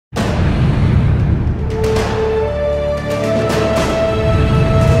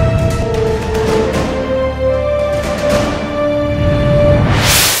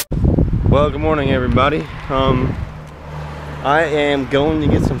Good morning, everybody. I am going to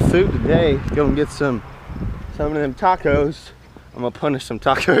get some food today. Go and get some of them tacos. I'm gonna punish some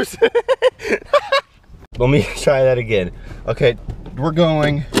tacos. Let me try that again. Okay, we're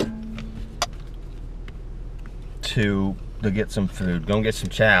going to get some food. Go and get some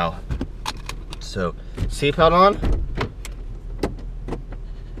chow. So, seatbelt on.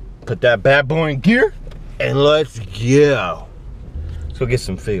 Put that bad boy in gear, and let's go. Let's go get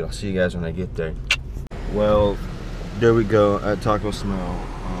some food. I'll see you guys when I get there. Well, there we go at Taco Smell.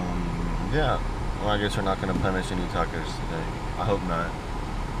 Yeah. Well, I guess we're not gonna punish any tacos today. I hope not.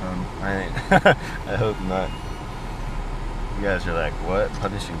 I ain't. I hope not. You guys are like, what?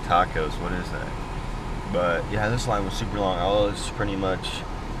 Punishing tacos? What is that? But yeah, this line was super long. I was pretty much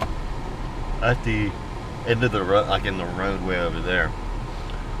at the end of the road, like in the roadway over there.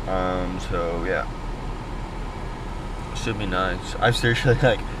 So yeah, should be nice. I seriously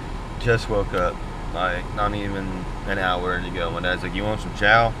like just woke up, like not even an hour ago. My dad's like, "You want some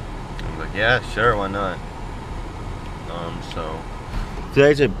chow?" I was like, "Yeah, sure, why not?" So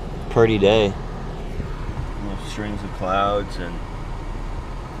today's a pretty day. Strings of clouds, and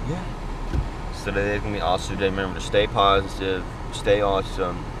yeah. So today's gonna be an awesome day. Remember to stay positive, stay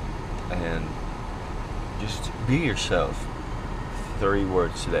awesome, and just be yourself. 3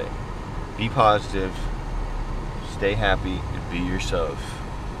 words today. Be positive, stay happy, and be yourself.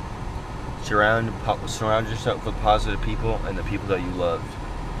 Surround yourself with positive people and the people that you love,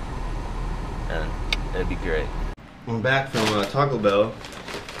 and it'd be great. I'm back from Taco Bell.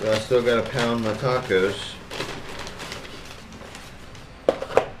 I still gotta pound my tacos.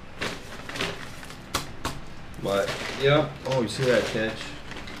 But yeah, oh, you see that catch?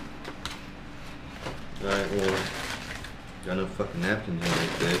 Alright, well, got no fucking napkins on this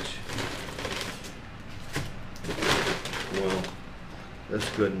bitch. Well, that's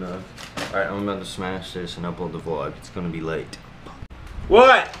good enough. Alright, I'm about to smash this and upload the vlog. It's gonna be late.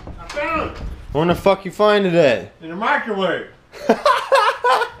 What? I found it! Where the fuck you find it at? In the microwave.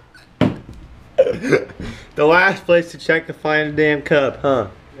 The last place to check to find a damn cup, huh?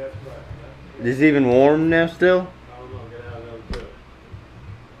 That's right. Is it even warm now still? I don't know, get out of the cup.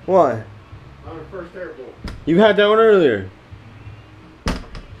 What? I'm the first airborne. You had that one earlier.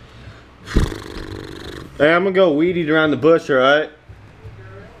 Hey, I'm gonna go weed eat around the bush, alright?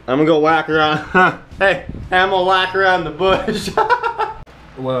 I'm gonna go whack around. Hey, I'm gonna whack around the bush.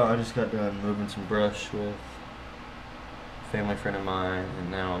 Well, I just got done moving some brush with a family friend of mine,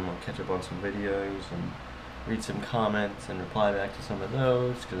 and now I'm gonna catch up on some videos and read some comments and reply back to some of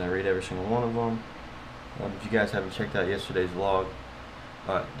those, because I read every single one of them. If you guys haven't checked out yesterday's vlog,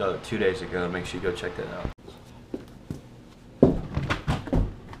 2 days ago, make sure you go check that out.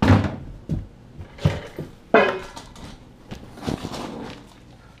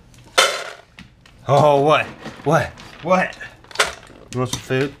 Oh, what? What? You want some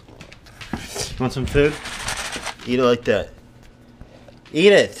food? You want some food? Eat it like that.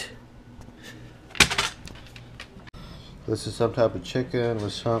 Eat it! This is some type of chicken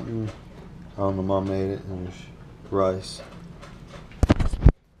with something. I don't know, Mom made it, and there's rice.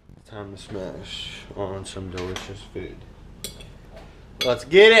 Time to smash on some delicious food. Let's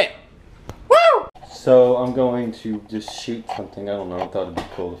get it! Woo! So I'm going to just shoot something. I don't know, I thought it'd be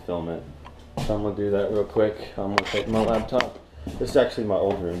cool to film it. So I'm gonna do that real quick. I'm gonna take my laptop. This is actually my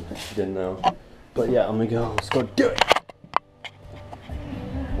old room, if you didn't know. But yeah, I'm gonna go. Let's go do it!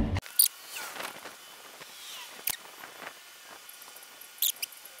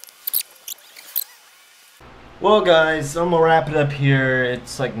 Well guys, I'm gonna wrap it up here.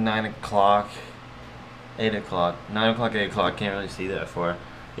 It's like 9 o'clock, 8 o'clock, 9 o'clock, 8 o'clock, can't really see that far.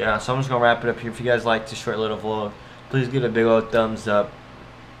 Yeah, so I'm just gonna wrap it up here. If you guys liked this short little vlog, please give it a big old thumbs up.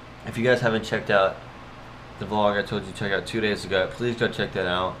 If you guys haven't checked out the vlog I told you to check out 2 days ago, please go check that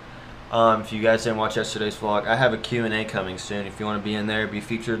out. If you guys didn't watch yesterday's vlog, I have a Q&A coming soon. If you want to be in there, be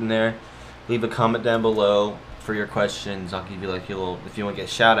featured in there, leave a comment down below for your questions. I'll give you like your little, if you want to get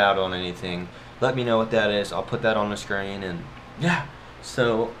a shout out on anything, let me know what that is. I'll put that on the screen, and yeah.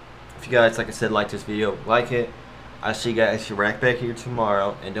 So if you guys, like I said, like this video, like it. I'll see you guys right back here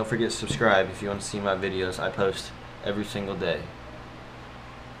tomorrow, and don't forget to subscribe if you want to see my videos. I post every single day.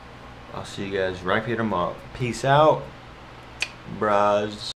 I'll see you guys right here tomorrow. Peace out, bros.